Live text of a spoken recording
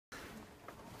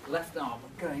left arm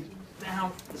going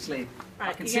down the sleeve. Right,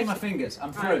 I can see my fingers.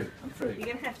 I'm through. Right. I'm through. You're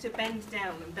going to have to bend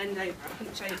down and bend over. I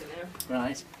couldn't show you now.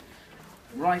 Right.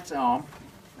 Right arm.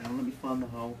 Now let me find the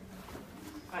hole.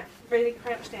 Right, really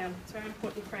crouch down. It's very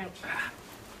important you crouch.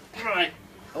 Right.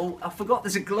 Oh, I forgot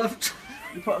there's a glove.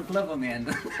 You put a glove on the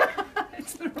end.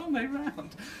 It's the wrong way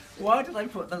round. Why did I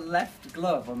put the left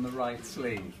glove on the right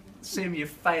sleeve? Assume you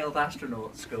failed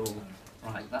astronaut school.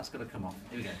 Right, that's got to come off.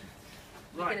 Here we go.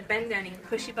 You're going to bend down, you're going to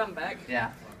push your bum back.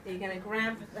 Yeah. You're going to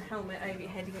grab the helmet over your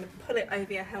head, you're going to pull it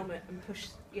over your helmet and push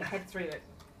your head through it.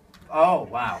 Oh,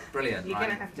 wow. Brilliant. You're right.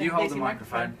 going to have to you hold use the your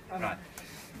microphone. microphone. Right.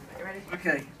 You ready?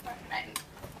 Okay.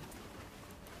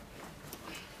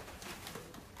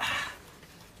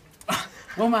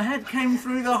 Well, my head came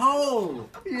through the hole.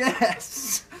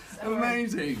 Yes.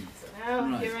 Amazing. Now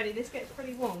Right. you're ready. This gets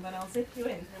pretty warm, but I'll zip you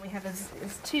in. And we have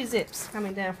there's 2 zips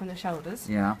coming down from the shoulders.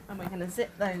 Yeah. And we're going to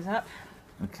zip those up.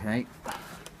 Okay.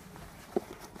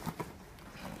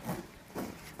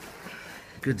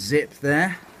 Good zip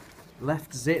there.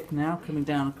 Left zip now coming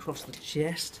down across the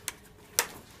chest.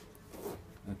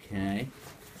 Okay.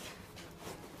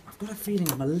 I've got a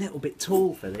feeling I'm a little bit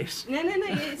tall for this. No,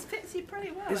 it fits you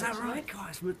pretty well. Is that actually. right,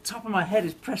 guys? The top of my head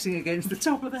is pressing against the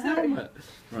top of the helmet.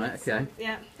 Right, okay.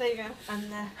 Yeah, there you go.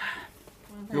 And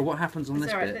Well, what happens on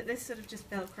this all right. bit? This sort of just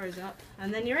velcros up,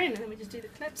 and then you're in, and then we just do the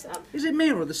clips up. Is it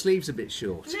me or are the sleeves a bit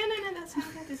short? No, that's how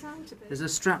they're designed to be. There's a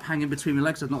strap hanging between my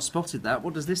legs. I've not spotted that.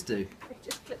 What does this do? It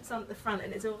just clips on at the front,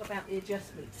 and it's all about the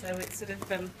adjustment. So it's sort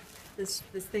of there's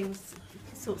things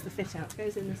sorts the fit out. It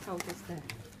goes in this hole just there.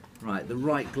 Right, the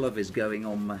right glove is going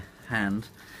on my hand.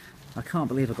 I can't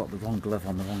believe I got the wrong glove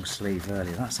on the wrong sleeve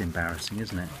earlier. That's embarrassing,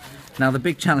 isn't it? Now the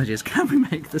big challenge is, can we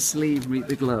make the sleeve meet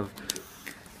the glove?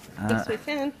 Yes, we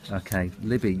can. Okay,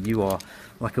 Libby, you are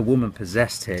like a woman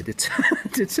possessed here,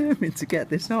 determined to get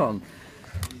this on.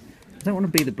 I don't want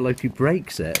to be the bloke who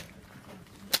breaks it.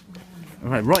 All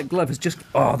right glove has just...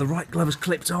 Oh, the right glove has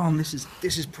clipped on. This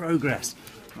is progress.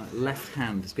 Right, left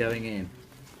hand is going in.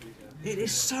 It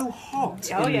is so hot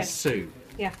in this suit.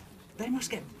 Yeah. They must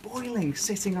get boiling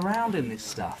sitting around in this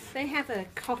stuff. They have a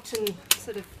cotton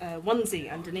sort of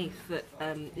onesie underneath that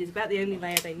is about the only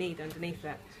layer they need underneath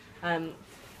that.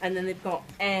 And then they've got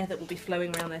air that will be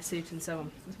flowing around their suit and so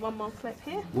on. There's one more clip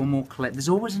here. One more clip. There's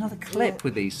always another clip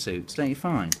with these suits, don't you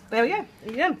find? There we go.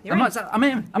 You're done. You're in. I'm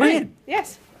in. I'm in.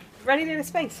 Yes. Ready near the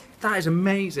space. That is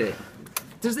amazing.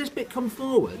 Does this bit come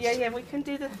forwards? Yeah, we can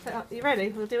do the... you ready?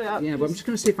 We'll do it up. Yeah, but I'm just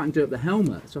going to see if I can do up the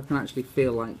helmet so I can actually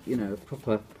feel like, you know,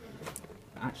 proper,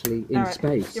 actually in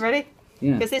space. You ready?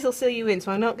 Yeah. Because this will seal you in,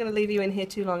 so I'm not going to leave you in here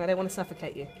too long. I don't want to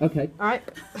suffocate you. Okay. All right?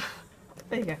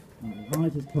 There you go. The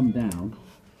visor's come down,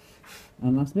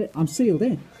 and that's it. I'm sealed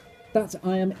in.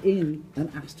 I am in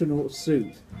an astronaut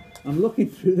suit. I'm looking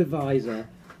through the visor.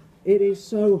 It is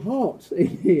so hot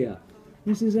in here.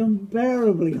 This is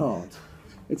unbearably hot.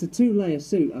 It's a 2-layer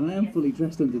suit, and I am fully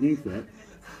dressed underneath it.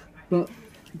 But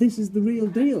this is the real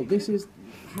deal. This is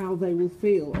how they will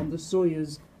feel on the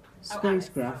Soyuz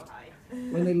spacecraft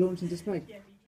when they launch into space.